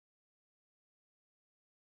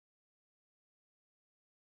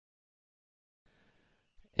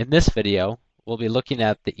In this video, we'll be looking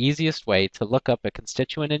at the easiest way to look up a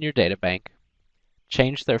constituent in your databank,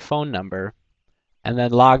 change their phone number, and then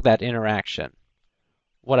log that interaction.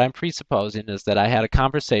 What I'm presupposing is that I had a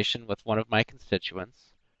conversation with one of my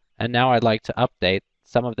constituents, and now I'd like to update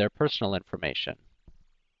some of their personal information.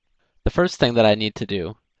 The first thing that I need to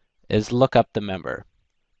do is look up the member.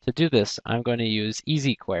 To do this, I'm going to use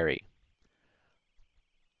Easy Query.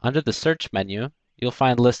 Under the search menu, you'll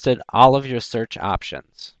find listed all of your search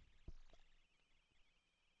options.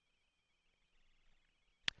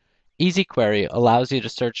 Easy Query allows you to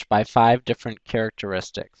search by 5 different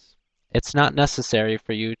characteristics. It's not necessary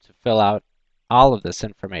for you to fill out all of this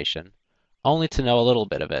information, only to know a little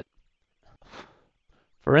bit of it.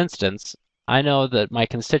 For instance, I know that my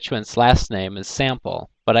constituent's last name is Sample,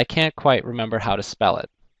 but I can't quite remember how to spell it.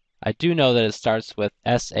 I do know that it starts with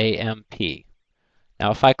S-A-M-P.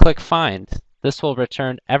 Now if I click Find, this will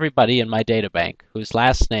return everybody in my databank whose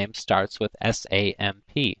last name starts with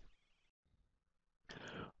S-A-M-P.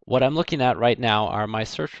 What I'm looking at right now are my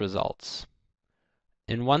search results.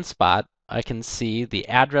 In one spot, I can see the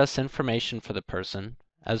address information for the person,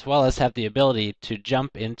 as well as have the ability to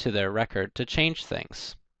jump into their record to change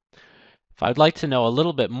things. If I'd like to know a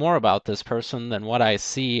little bit more about this person than what I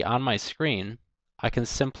see on my screen, I can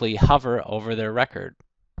simply hover over their record.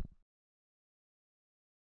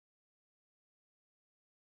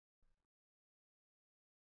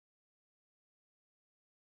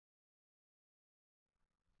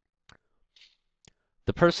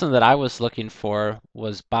 The person that I was looking for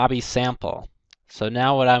was Bobby Sample. So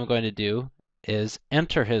now what I'm going to do is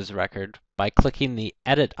enter his record by clicking the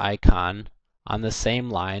edit icon on the same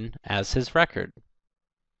line as his record.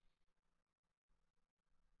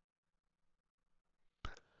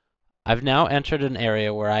 I've now entered an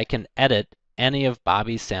area where I can edit any of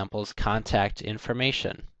Bobby Sample's contact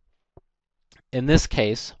information. In this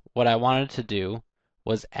case, what I wanted to do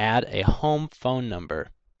was add a home phone number.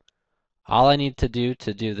 All I need to do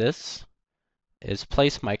this is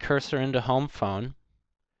place my cursor into home phone,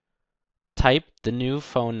 type the new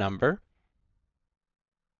phone number,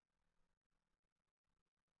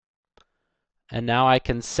 and now I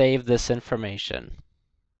can save this information.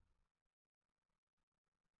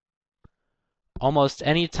 Almost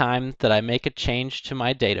any time that I make a change to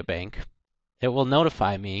my databank, it will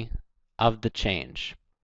notify me of the change.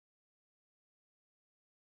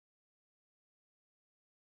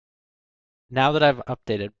 Now that I've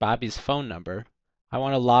updated Bobby's phone number, I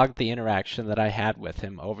want to log the interaction that I had with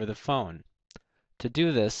him over the phone. To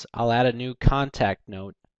do this, I'll add a new contact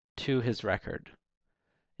note to his record.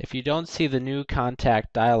 If you don't see the new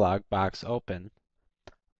contact dialog box open,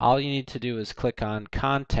 all you need to do is click on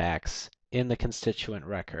Contacts in the constituent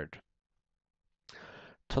record.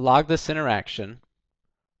 To log this interaction,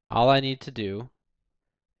 all I need to do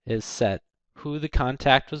is set who the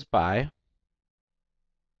contact was by,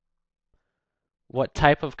 what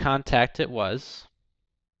type of contact it was,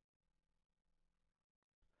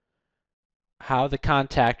 how the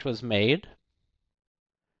contact was made,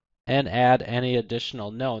 and add any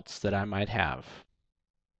additional notes that I might have.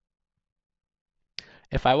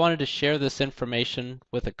 If I wanted to share this information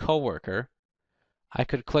with a coworker, I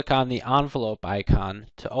could click on the envelope icon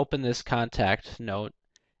to open this contact note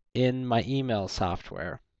in my email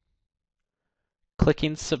software.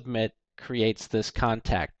 Clicking Submit creates this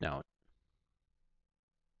contact note.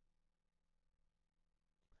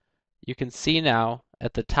 You can see now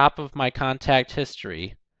at the top of my contact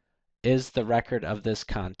history is the record of this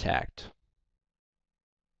contact.